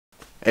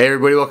Hey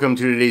everybody, welcome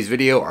to today's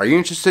video. Are you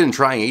interested in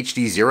trying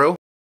hdzero?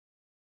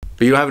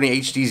 But you don't have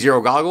any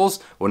hdzero goggles?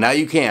 Well, now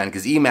you can,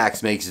 because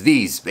Emax makes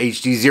these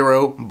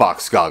hdzero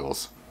box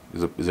goggles.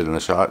 Is it in the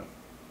shot?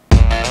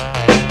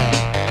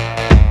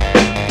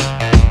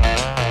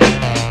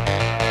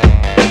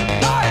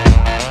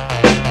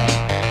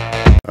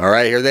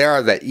 Alright, here they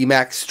are, the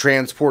Emax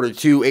Transporter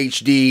 2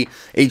 HD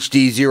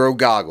hdzero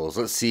goggles.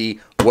 Let's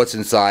see what's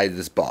inside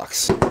this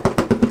box.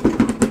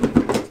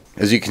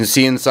 As you can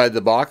see inside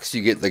the box,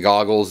 you get the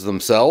goggles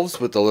themselves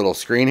with the little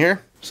screen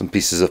here. Some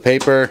pieces of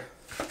paper.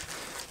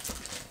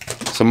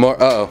 Some more,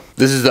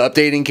 this is the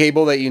updating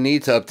cable that you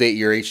need to update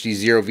your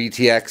hdzero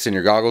VTX and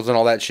your goggles and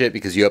all that shit,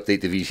 because you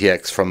update the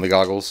VTX from the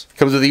goggles.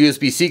 Comes with a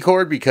USB-C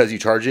cord because you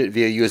charge it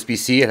via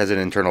USB-C. It has an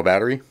internal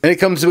battery. And it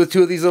comes with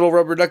two of these little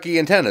rubber ducky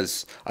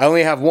antennas. I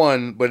only have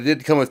one, but it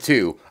did come with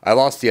two. I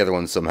lost the other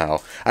one somehow.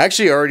 I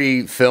actually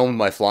already filmed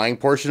my flying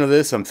portion of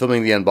this. I'm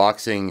filming the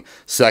unboxing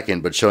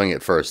second, but showing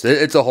it first.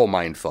 It's a whole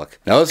mind fuck.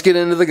 Now let's get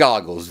into the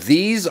goggles.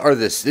 These are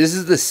this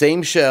is the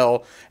same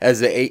shell as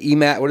the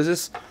Emax. What is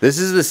this? This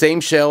is the same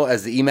shell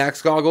as the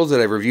Emax goggles that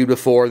I've reviewed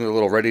before, and the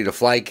little ready to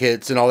fly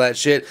kits and all that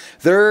shit.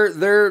 They're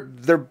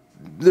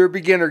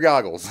beginner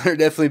goggles. They're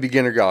definitely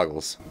beginner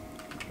goggles.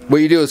 What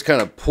you do is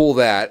kind of pull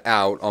that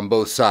out on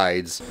both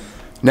sides.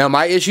 Now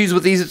my issues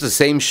with these, it's the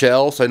same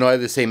shell, so I know I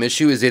have the same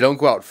issue, is they don't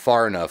go out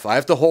far enough. I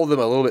have to hold them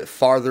a little bit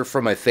farther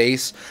from my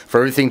face for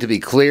everything to be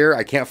clear.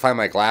 I can't find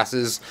my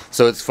glasses,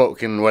 so it's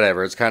fucking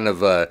whatever. It's kind of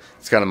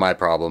my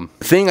problem.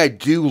 The thing I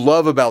do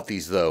love about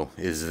these though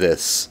is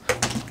this.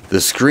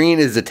 The screen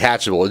is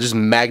detachable. It just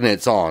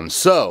magnets on.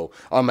 So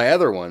on my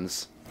other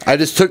ones, I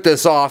just took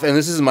this off, and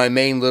this is my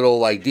main little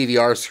like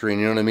DVR screen,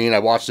 you know what I mean? I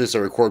watch this, I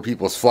record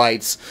people's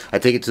flights, I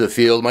take it to the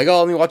field, I'm like, oh,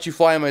 let me watch you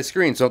fly on my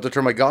screen, so I have to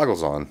turn my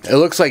goggles on. It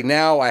looks like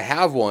now I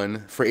have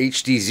one for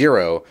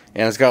hdzero,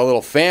 and it's got a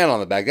little fan on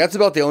the back. That's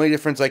about the only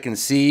difference I can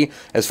see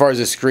as far as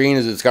the screen,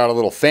 is it's got a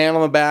little fan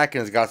on the back,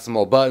 and it's got some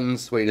little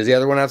buttons. Wait, does the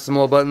other one have some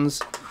little buttons?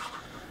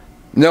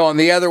 No, on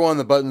the other one,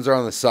 the buttons are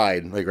on the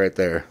side, like right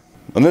there.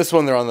 On this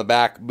one, they're on the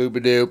back,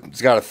 boop-a-doop.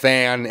 It's got a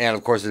fan, and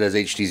of course it has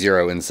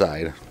hdzero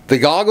inside. The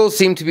goggles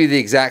seem to be the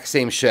exact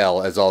same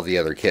shell as all the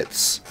other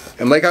kits.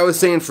 And like I was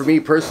saying, for me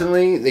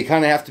personally, they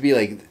kind of have to be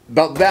like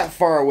about that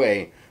far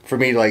away for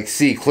me to like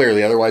see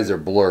clearly, otherwise they're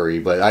blurry,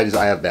 but I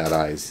have bad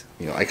eyes.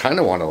 You know, I kind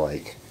of want to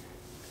like,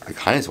 I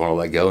kind of just want to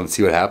let go and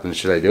see what happens.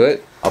 Should I do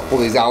it? I'll pull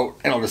these out,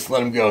 and I'll just let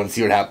them go and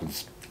see what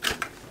happens.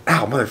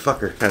 Ow,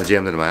 motherfucker. Kind of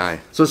jammed into my eye.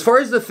 So as far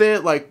as the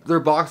fit, like, they're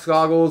box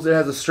goggles. It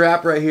has a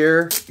strap right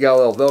here. You got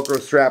a little Velcro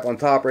strap on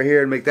top right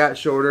here to make that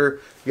shorter.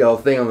 You got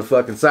a thing on the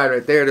fucking side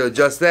right there to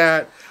adjust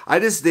that. I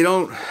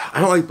don't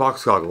like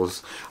box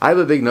goggles. I have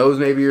a big nose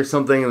maybe or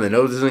something, and the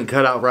nose isn't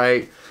cut out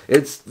right.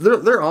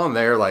 They're on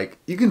there, like,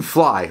 you can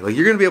fly. Like,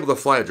 you're gonna be able to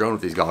fly a drone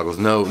with these goggles,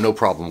 no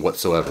problem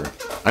whatsoever.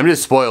 I'm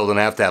just spoiled and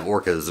I have to have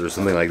orcas or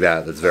something like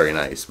that. That's very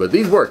nice. But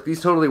these work,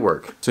 these totally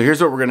work. So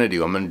here's what we're gonna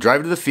do. I'm gonna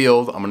drive to the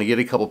field, I'm gonna get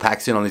a couple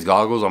packs in on these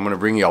goggles, I'm gonna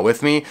bring y'all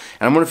with me,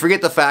 and I'm gonna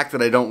forget the fact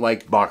that I don't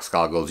like box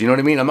goggles. You know what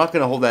I mean? I'm not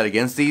gonna hold that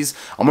against these.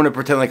 I'm gonna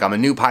pretend like I'm a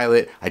new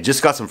pilot, I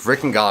just got some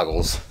freaking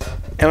goggles,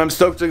 and I'm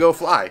stoked to go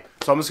fly.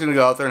 So I'm just going to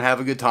go out there and have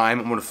a good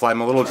time. I'm going to fly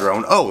my little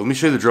drone. Oh, let me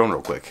show you the drone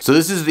real quick. So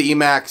this is the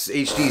Emax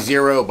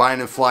hdzero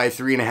Bind and Fly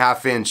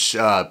 3.5 inch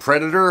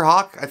Predator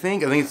Hawk, I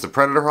think. I think it's the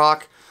Predator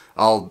Hawk.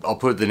 I'll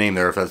put the name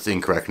there if that's the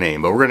incorrect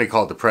name, but we're going to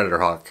call it the Predator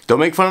Hawk. Don't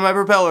make fun of my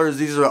propellers.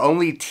 These are the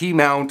only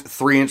T-mount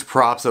 3-inch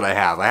props that I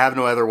have. I have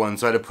no other ones,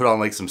 so I had to put on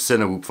like some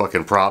Cinewoop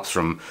fucking props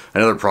from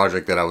another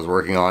project that I was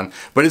working on.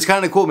 But it's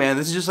kind of cool, man.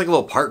 This is just like a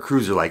little park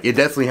cruiser. Like, it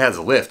definitely has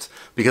a lift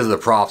because of the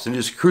props, and it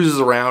just cruises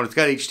around. It's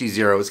got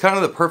hdzero. It's kind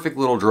of the perfect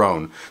little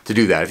drone to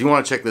do that. If you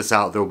want to check this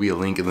out, there will be a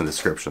link in the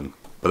description.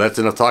 But that's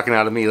enough talking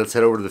out of me. Let's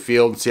head over to the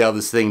field and see how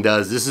this thing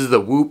does. This is the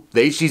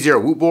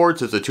hdzero Whoop board,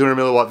 so it's a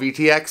 200 milliwatt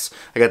VTX.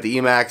 I got the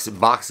Emax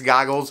box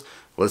goggles.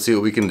 Let's see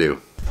what we can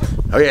do.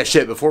 Oh yeah,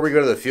 shit, before we go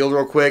to the field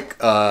real quick,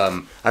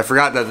 I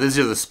forgot that these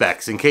are the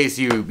specs. In case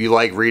you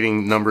like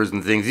reading numbers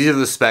and things, these are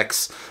the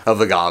specs of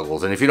the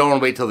goggles. And if you don't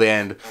want to wait till the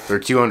end, they're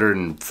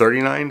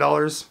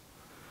 $239.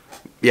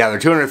 Yeah, they're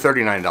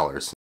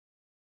 $239.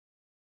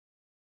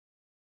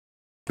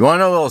 You want to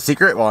know a little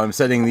secret while I'm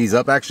setting these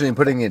up actually and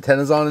putting the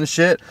antennas on and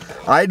shit?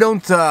 I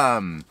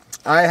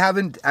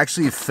haven't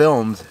actually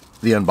filmed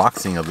the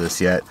unboxing of this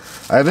yet.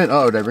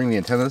 Oh, did I bring the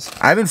antennas?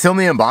 I haven't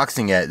filmed the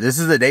unboxing yet. This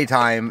is the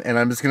daytime, and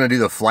I'm just going to do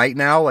the flight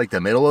now, like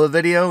the middle of the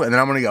video, and then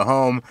I'm going to go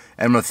home,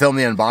 and I'm going to film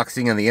the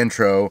unboxing and the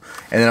intro,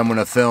 and then I'm going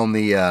to film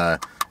the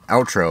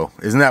outro.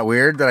 Isn't that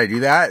weird that I do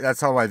that?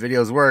 That's how my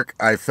videos work.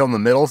 I film the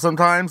middle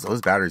sometimes. Oh,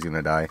 this battery's going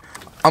to die.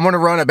 I'm going to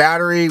run a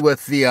battery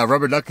with the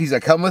rubber duckies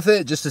that come with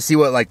it, just to see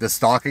what like the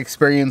stock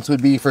experience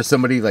would be for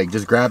somebody like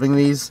just grabbing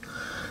these.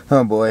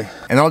 Oh boy.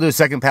 And I'll do a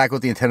second pack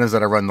with the antennas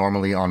that I run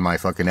normally on my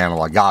fucking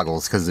analog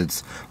goggles, because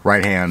it's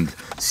right hand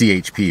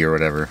CHP or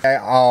whatever.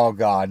 Oh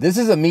god, this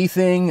is a me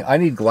thing. I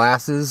need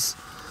glasses.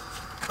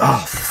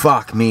 Oh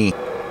fuck me.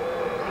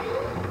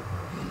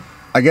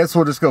 I guess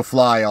we'll just go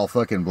fly all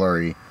fucking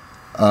blurry.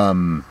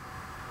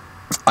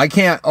 I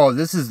can't. Oh,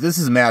 this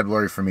is mad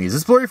blurry for me. Is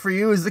this blurry for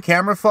you? Is the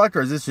camera fucked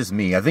or is this just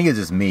me? I think it's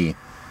just me.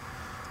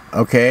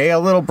 Okay, a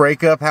little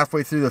breakup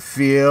halfway through the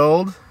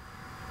field.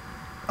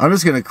 I'm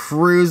just gonna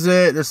cruise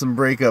it. There's some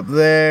breakup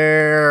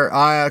there.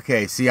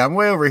 Okay, see, I'm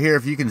way over here.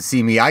 If you can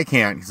see me, I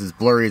can't because it's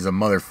blurry as a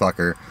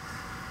motherfucker.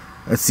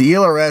 Let's see,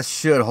 ELRS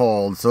should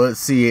hold. So let's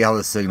see how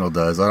the signal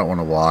does. I don't want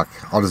to walk.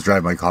 I'll just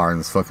drive my car in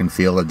this fucking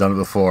field. I've done it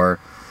before.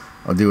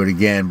 I'll do it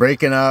again.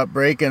 Breaking up,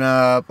 breaking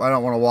up. I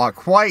don't want to walk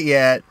quite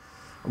yet.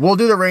 We'll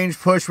do the range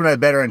push when I have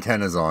better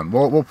antennas on.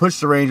 We'll push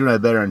the range when I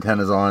have better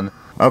antennas on.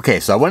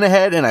 Okay, so I went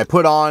ahead and I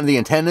put on the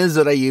antennas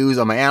that I use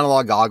on my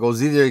analog goggles.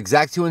 These are the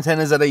exact two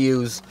antennas that I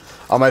use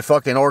on my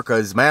fucking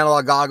Orcas. My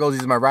analog goggles,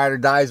 these are my ride or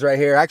dies right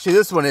here. Actually,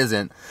 this one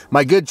isn't.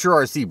 My good True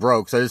RC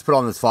broke, so I just put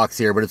on this Fox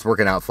here, but it's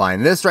working out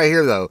fine. This right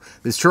here, though,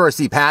 this True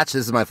RC patch,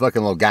 this is my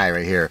fucking little guy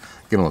right here.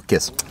 Give him a little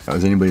kiss. Oh,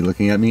 is anybody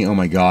looking at me? Oh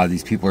my God,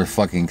 these people are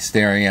fucking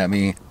staring at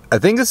me. I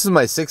think this is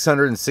my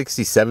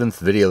 667th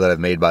video that I've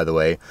made, by the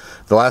way.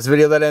 The last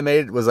video that I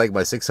made was like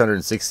my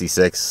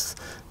 666th.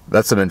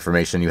 That's some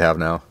information you have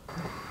now.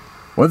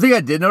 One thing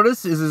I did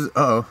notice is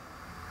uh-oh.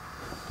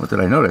 What did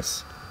I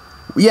notice?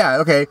 Yeah,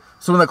 okay.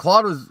 So when the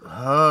quad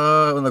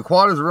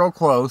was real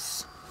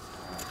close,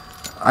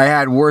 I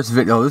had worse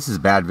video. Oh, this is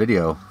bad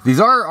video. These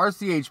are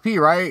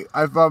RCHP, right?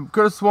 I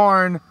could have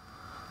sworn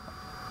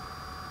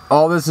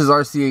all this is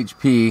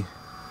RCHP.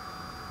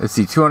 Let's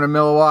see, 200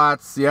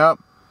 milliwatts. Yep.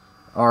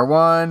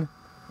 R1.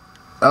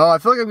 Oh, I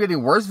feel like I'm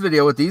getting worse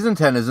video with these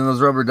antennas than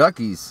those rubber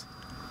duckies.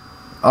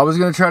 I was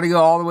going to try to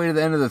go all the way to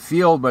the end of the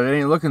field, but it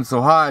ain't looking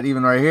so hot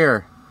even right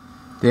here.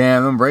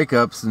 Damn, them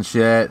breakups and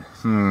shit.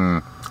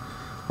 Well,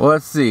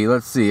 let's see.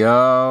 Let's see.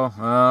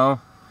 Oh.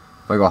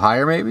 If I go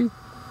higher, maybe?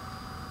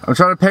 I'm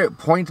trying to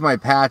point my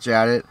patch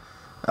at it.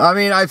 I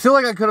mean, I feel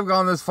like I could have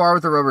gone this far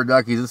with the rubber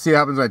duckies. Let's see what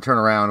happens when I turn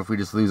around if we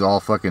just lose all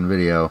fucking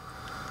video.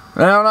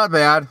 No, not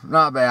bad.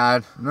 Not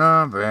bad.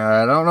 Not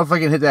bad. I don't know if I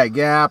can hit that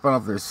gap. I don't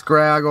know if there's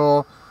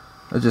scraggle.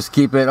 Let's just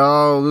keep it.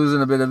 Oh,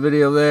 losing a bit of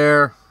video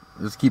there.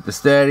 Just keep it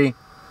steady.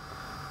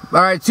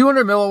 Alright,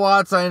 200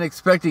 milliwatts. I ain't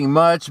expecting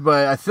much,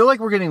 but I feel like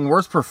we're getting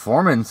worse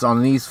performance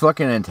on these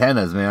fucking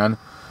antennas, man.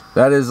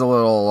 That is a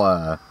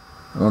little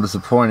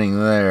disappointing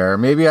there.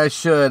 Maybe I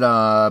should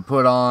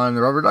put on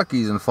the rubber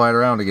duckies and fly it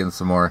around again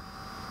some more.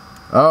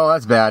 Oh,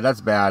 that's bad.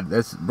 That's bad.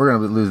 We're going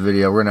to lose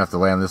video. We're going to have to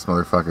land this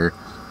motherfucker.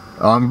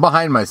 I'm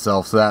behind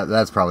myself, so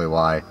that's probably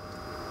why.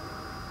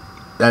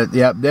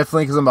 Yeah,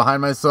 definitely because I'm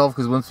behind myself,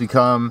 because once we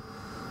come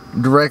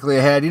directly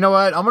ahead, you know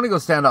what? I'm going to go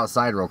stand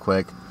outside real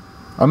quick.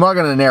 I'm not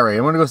going to narrate.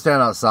 I'm going to go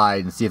stand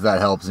outside and see if that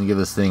helps and give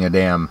this thing a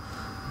damn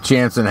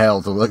chance in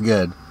hell to look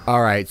good.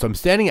 Alright, so I'm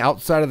standing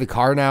outside of the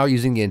car now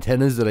using the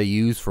antennas that I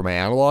use for my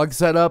analog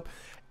setup.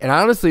 And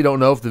I honestly don't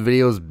know if the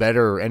video is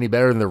any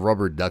better than the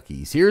rubber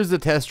duckies. Here's the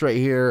test right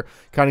here,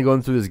 kind of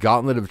going through this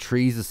gauntlet of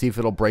trees to see if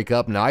it'll break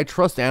up. Now, I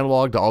trust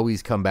analog to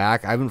always come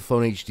back. I haven't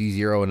flown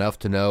hdzero enough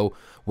to know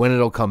when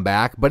it'll come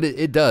back, but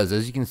it does.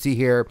 As you can see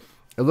here,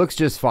 it looks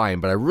just fine,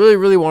 but I really,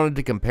 really wanted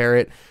to compare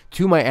it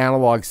to my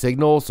analog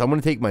signal. So I'm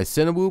going to take my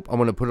Cinewhoop, I'm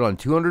going to put it on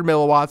 200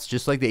 milliwatts,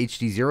 just like the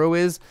hdzero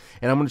is,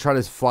 and I'm going to try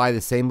to fly the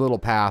same little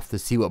path to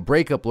see what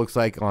breakup looks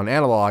like on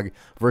analog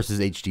versus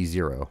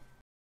hdzero.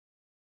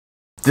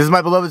 This is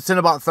my beloved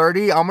Cinebot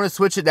 30. I'm going to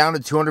switch it down to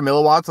 200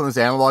 milliwatts on this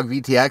analog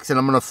VTX, and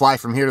I'm going to fly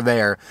from here to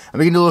there. And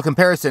we can do a little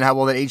comparison how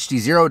well that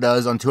hdzero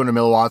does on 200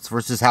 milliwatts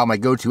versus how my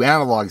go-to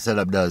analog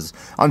setup does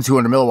on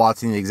 200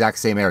 milliwatts in the exact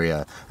same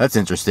area. That's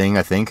interesting,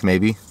 I think,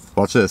 maybe.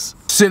 Watch this.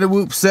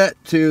 Cinewhoop set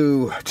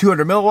to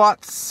 200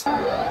 milliwatts.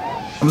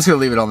 I'm just going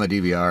to leave it on the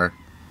DVR.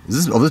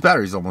 Oh, this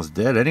battery's almost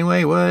dead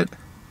anyway. What?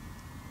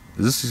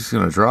 Is this just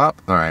going to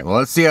drop? All right, well,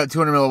 let's see how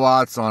 200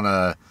 milliwatts on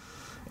a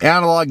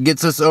analog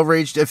gets us over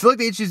HD. I feel like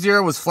the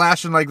hdzero was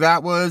flashing like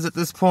that was at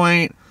this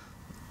point.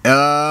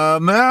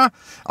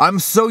 I'm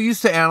so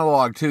used to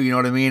analog too, you know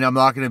what I mean? I'm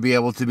not going to be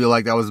able to be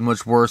like that was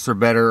much worse or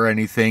better or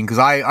anything, because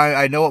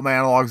I know what my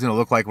analog's going to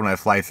look like when I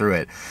fly through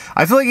it.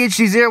 I feel like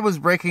hdzero was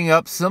breaking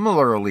up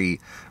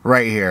similarly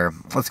right here.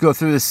 Let's go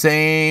through the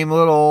same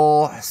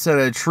little set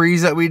of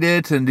trees that we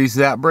did to induce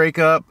that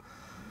breakup.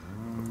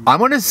 I'm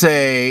going to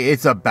say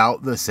it's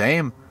about the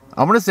same.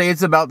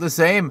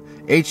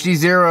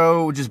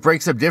 hdzero just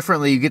breaks up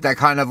differently. You get that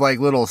kind of like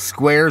little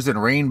squares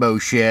and rainbow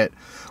shit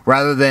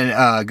rather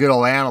than good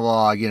old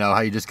analog, you know,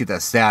 how you just get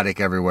that static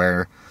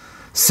everywhere.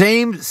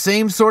 Same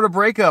sort of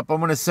breakup, I'm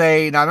going to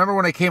say. Now, I remember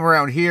when I came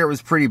around here, it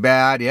was pretty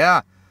bad.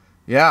 Yeah.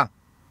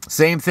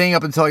 Same thing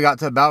up until I got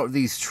to about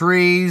these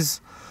trees.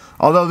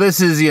 Although this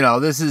is, you know,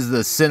 this is the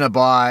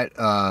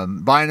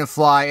Cinebot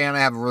Bind-and-Fly, and I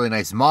have a really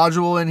nice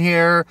module in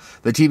here,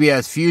 the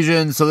TBS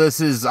Fusion. So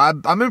this is,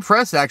 I'm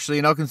impressed actually,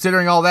 you know,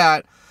 considering all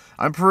that.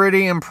 I'm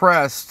pretty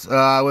impressed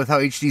with how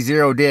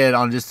hdzero did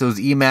on just those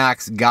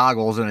Emax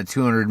goggles and a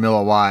 200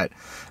 milliwatt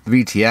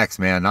VTX,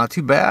 man. Not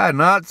too bad,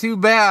 not too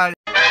bad.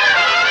 All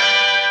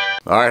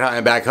right,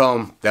 I'm back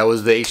home. That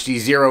was the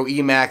hdzero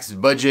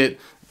Emax budget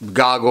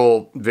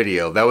goggle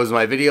video. That was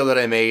my video that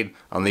I made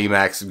on the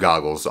Emax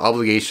goggles.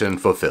 Obligation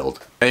fulfilled.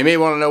 And you may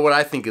want to know what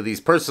I think of these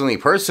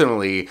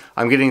personally.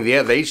 I'm getting the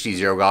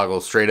hdzero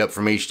goggles straight up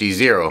from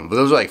hdzero, but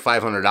those are like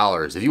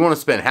 $500. If you want to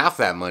spend half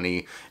that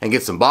money and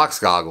get some box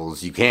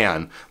goggles, you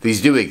can.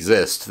 These do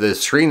exist. The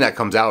screen that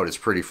comes out is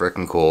pretty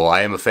freaking cool.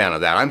 I am a fan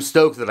of that. I'm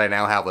stoked that I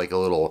now have like a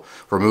little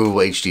removable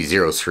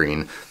hdzero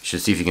screen. You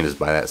should see if you can just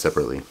buy that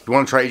separately. If you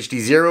want to try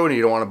hdzero and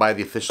you don't want to buy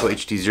the official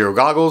hdzero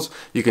goggles,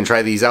 you can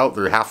try these out.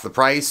 They're half the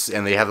price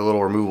and they have a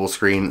little removable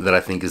screen that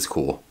I think is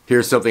cool.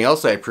 Here's something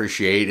else I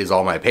appreciate is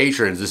all my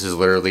patrons. This is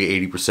literally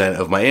 80%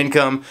 of my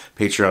income.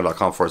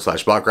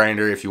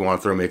 Patreon.com/BOTGRINDER. If you want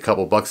to throw me a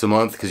couple bucks a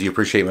month because you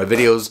appreciate my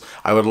videos,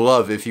 I would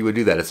love if you would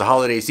do that. It's a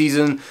holiday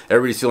season.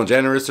 Everybody's feeling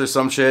generous or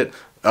some shit.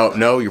 Oh,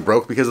 no, you're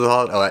broke because of the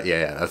holiday? Oh,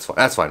 yeah, that's fine.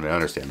 That's fine, man.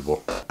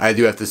 Understandable. I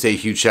do have to say a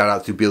huge shout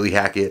out to Billy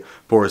Hackett,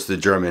 Boris the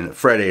German,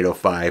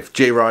 Fred805,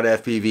 J-Rod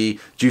FPV,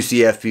 Juicy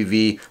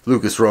FPV,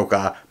 Lucas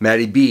Roca,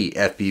 Matty B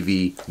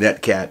FPV,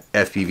 Netcat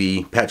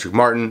FPV, Patrick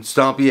Martin,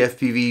 Stompy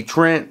FPV,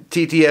 Trent,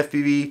 TT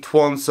FPV,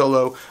 Twan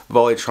Solo,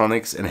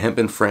 Volleytronics, and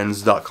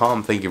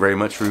hempandfriends.com. Thank you very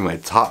much for being my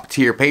top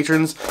tier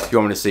patrons. If you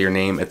want me to say your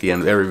name at the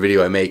end of every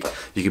video I make,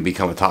 you can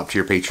become a top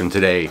tier patron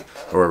today,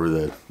 or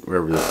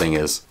wherever the thing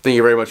is. Thank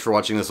you very much for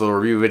watching this little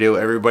review video,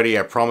 everybody.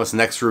 I promise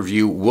next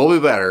review will be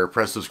better.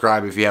 Press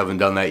subscribe if you haven't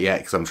done that yet,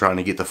 because I'm trying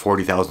to get to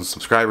 40,000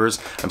 subscribers.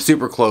 I'm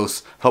super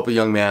close. Help a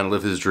young man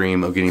live his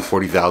dream of getting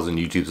 40,000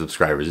 YouTube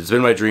subscribers. It's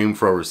been my dream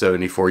for over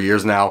 74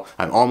 years now.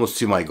 I'm almost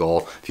to my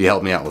goal. If you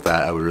help me out with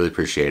that, I would really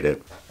appreciate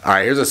it.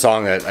 Alright, here's a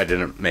song that I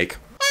didn't make.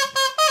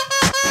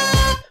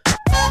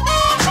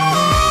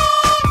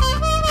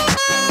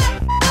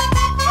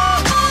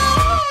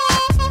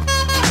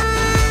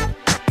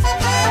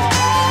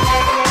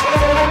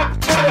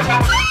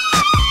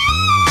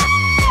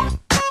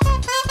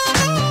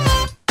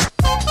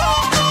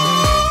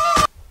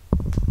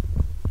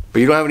 But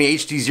you don't have any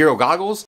hdzero goggles?